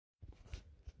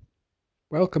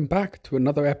Welcome back to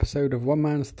another episode of One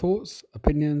Man's Thoughts,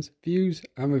 Opinions, Views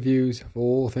and Reviews for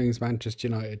all things Manchester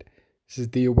United. This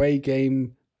is the away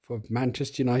game for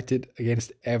Manchester United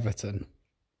against Everton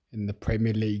in the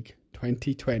Premier League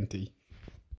 2020.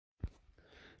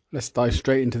 Let's dive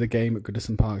straight into the game at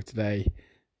Goodison Park today.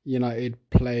 United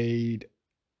played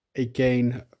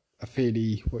again a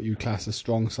fairly what you class a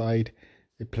strong side.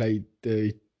 They played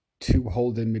the two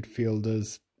holding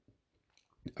midfielders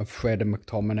of Fred and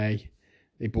McTominay.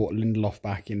 They brought Lindelof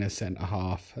back in as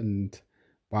centre-half and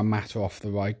Juan Mata off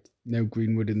the right. No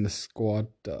Greenwood in the squad.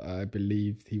 I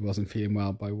believe he wasn't feeling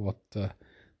well by what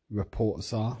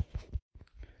reports are.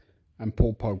 And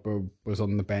Paul Pogba was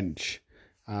on the bench.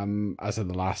 As of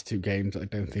the last two games, I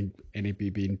don't think anybody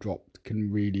being dropped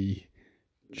can really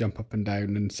jump up and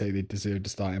down and say they deserve to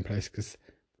start in place because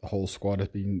the whole squad has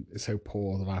been so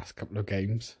poor the last couple of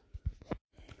games.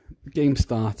 The game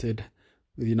started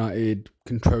with United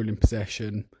controlling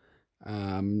possession,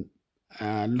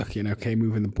 looking okay,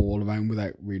 moving the ball around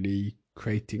without really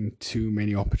creating too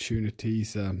many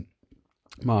opportunities.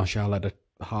 Martial had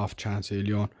a half chance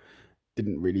early on,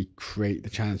 didn't really create the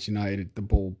chance. United, the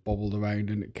ball bobbled around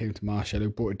and it came to Martial, who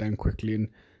brought it down quickly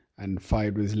and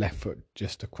fired with his left foot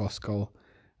just across goal.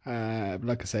 But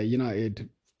like I say, United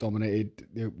dominated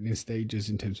the opening stages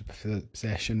in terms of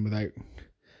possession without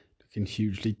looking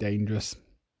hugely dangerous.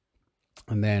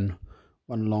 And then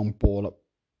one long ball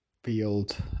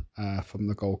upfield from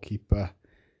the goalkeeper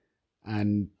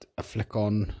and a flick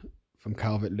on from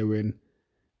Calvert-Lewin,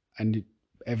 and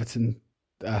Everton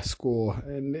score.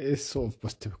 And it sort of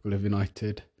was typical of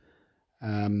United.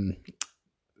 There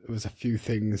was a few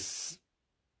things,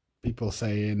 people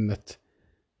saying that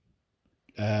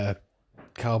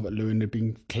Calvert-Lewin had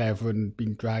been clever and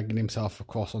been dragging himself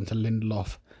across onto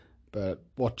Lindelof, but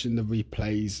watching the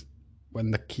replays, when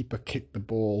the keeper kicked the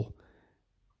ball,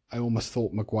 I almost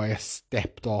thought Maguire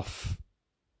stepped off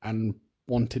and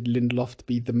wanted Lindelof to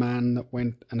be the man that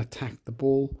went and attacked the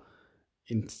ball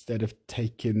instead of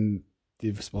taking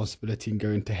the responsibility and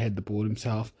going to head the ball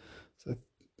himself. So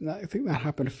I think that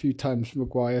happened a few times.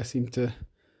 Maguire seemed to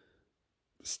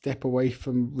step away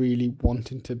from really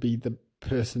wanting to be the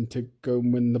person to go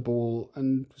and win the ball,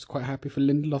 and was quite happy for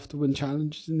Lindelof to win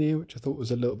challenges in there, which I thought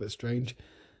was a little bit strange.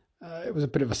 It was a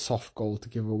bit of a soft goal to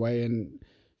give away and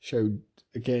showed,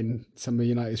 again, some of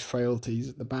United's frailties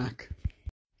at the back.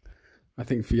 I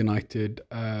think for United,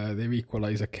 their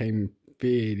equaliser came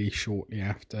fairly shortly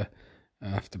after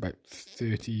about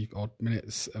 30-odd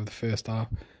minutes of the first half.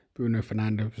 Bruno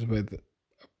Fernandes with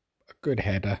a good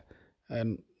header,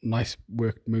 and nice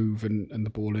worked move and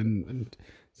the ball in, and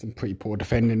some pretty poor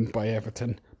defending by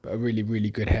Everton, but a really,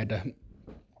 really good header.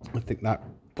 I think that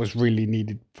was really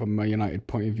needed from a United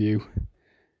point of view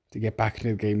to get back into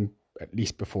the game at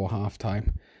least before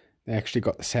half-time. They actually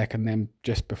got the second then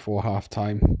just before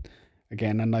half-time.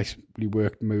 Again, a nicely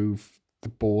worked move, the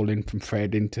ball in from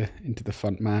Fred into the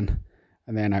front man,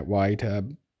 and then out wide. A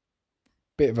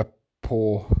bit of a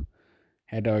poor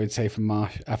header, I would say, from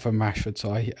Rashford,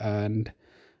 sorry, and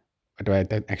I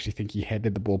don't actually think he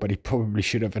headed the ball, but he probably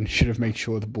should have, and should have made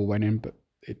sure the ball went in, but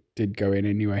it did go in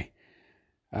anyway.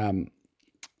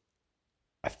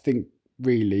 I think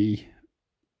really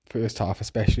first half,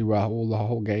 especially where the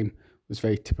whole game was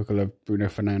very typical of Bruno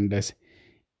Fernandes.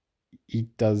 He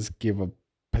does give a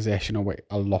possession away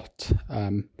a lot,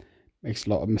 makes a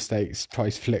lot of mistakes,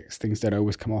 tries flicks, things don't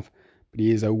always come off, but he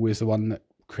is always the one that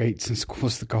creates and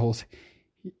scores the goals.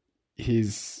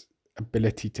 His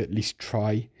ability to at least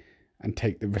try and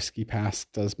take the risky pass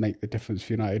does make the difference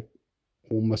for United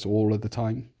almost all of the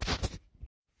time.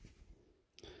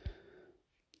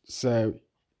 So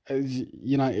as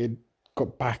United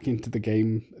got back into the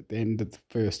game at the end of the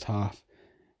first half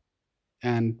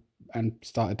and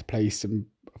started to play some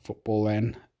football,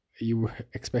 then you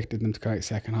expected them to go out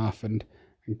second half and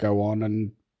go on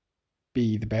and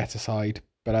be the better side.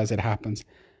 But as it happens,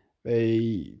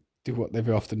 they do what they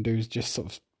very often do, is just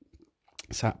sort of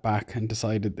sat back and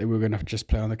decided they were going to just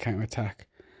play on the counter-attack.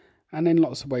 And in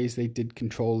lots of ways they did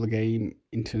control the game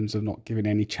in terms of not giving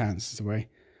any chances away.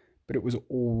 But it was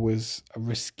always a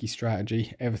risky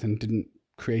strategy. Everton didn't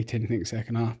create anything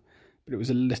second half, but it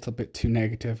was a little bit too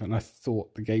negative, and I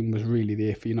thought the game was really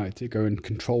there for United to go and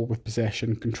control with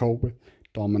possession, control with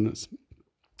dominance,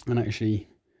 and actually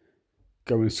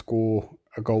go and score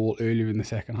a goal earlier in the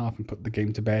second half and put the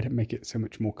game to bed and make it so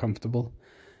much more comfortable.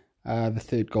 The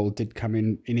third goal did come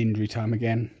in injury time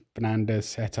again. Fernandes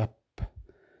set up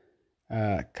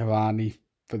Cavani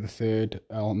for the third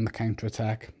on the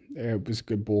counter-attack. It was a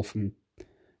good ball from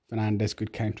Fernandes,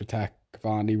 good counter-attack.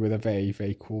 Cavani with a very,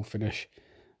 very cool finish.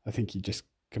 I think he just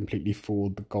completely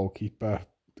fooled the goalkeeper.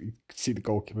 You could see the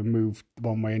goalkeeper move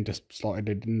one way and just slotted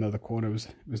it in another corner. It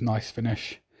was a nice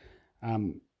finish.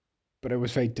 But I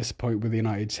was very disappointed with the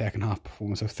United second half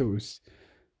performance. I thought it was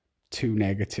too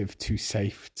negative, too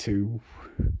safe, too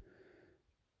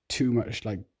much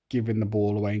like giving the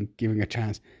ball away and giving a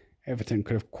chance. Everton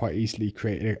could have quite easily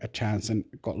created a chance and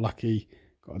got lucky,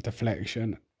 got a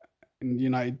deflection. And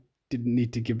United didn't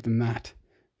need to give them that.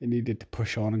 They needed to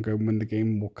push on and go and win the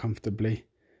game more comfortably.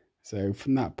 So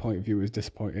from that point of view, it was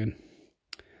disappointing.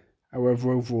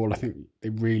 However, overall, I think they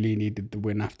really needed the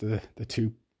win after the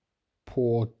two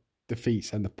poor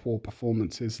defeats and the poor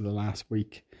performances of the last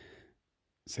week.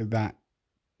 So that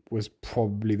was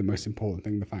probably the most important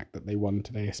thing, the fact that they won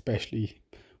today, especially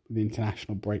with the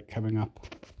international break coming up.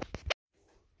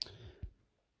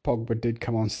 Pogba did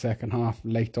come on second half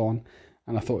late on,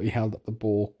 and I thought he held up the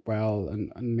ball well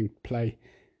and linked play.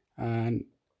 And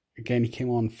again, he came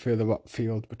on further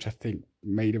upfield, which I think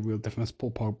made a real difference.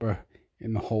 Paul Pogba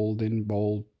in the holding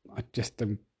role, I just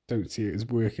don't see it as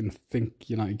working. I think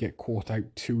United get caught out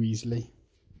too easily.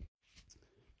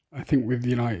 I think with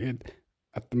United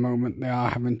at the moment, they are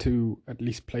having to at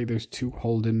least play those two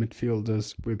holding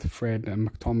midfielders with Fred and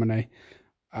McTominay.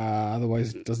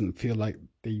 Otherwise, it doesn't feel like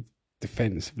they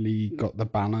defensively got the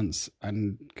balance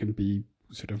and can be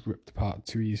sort of ripped apart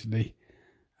too easily.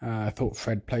 I thought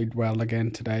Fred played well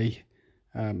again today,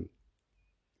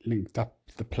 linked up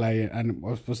the play, and it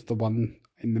was the one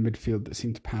in the midfield that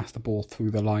seemed to pass the ball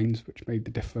through the lines, which made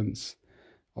the difference.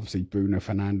 Obviously, Bruno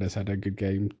Fernandes had a good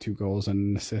game, 2 goals and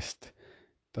an assist,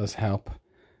 does help.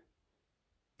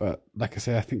 But like I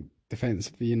say, I think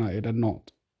defensively United are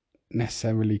not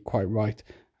necessarily quite right,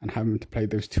 and having to play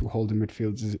those two holding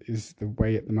midfields is the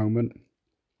way at the moment.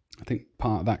 I think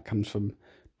part of that comes from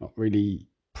not really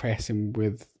pressing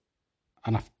with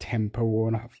enough tempo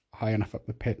or high enough up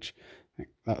the pitch. I think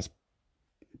that's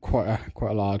quite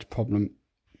a large problem.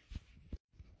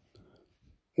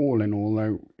 All in all,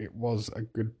 though, it was a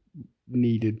good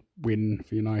needed win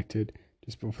for United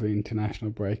just before the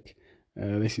international break.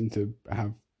 They seem to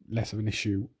have less of an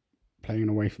issue playing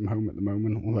away from home at the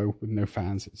moment, although with no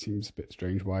fans it seems a bit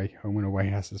strange why home and away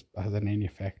has any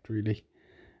effect really.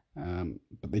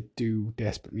 But they do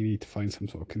desperately need to find some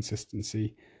sort of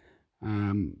consistency,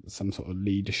 some sort of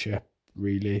leadership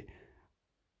really.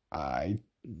 I'm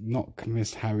not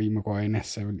convinced Harry Maguire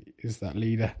necessarily is that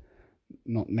leader,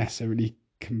 not necessarily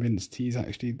convinced he's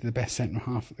actually the best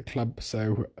centre-half at the club.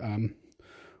 So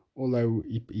although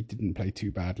he didn't play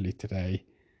too badly today,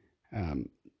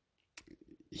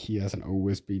 he hasn't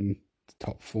always been the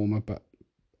top performer, but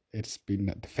it's been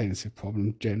that defensive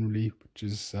problem generally, which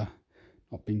has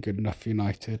not been good enough for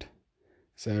United.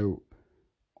 So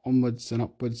onwards and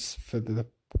upwards for the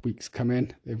weeks come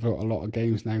in. They've got a lot of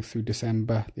games now through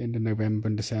December, the end of November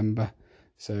and December.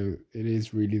 So it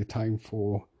is really the time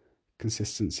for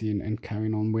consistency and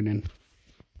carrying on winning.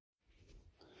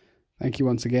 Thank you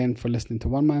once again for listening to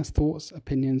One Man's thoughts,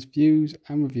 opinions, views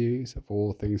and reviews of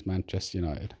all things Manchester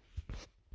United.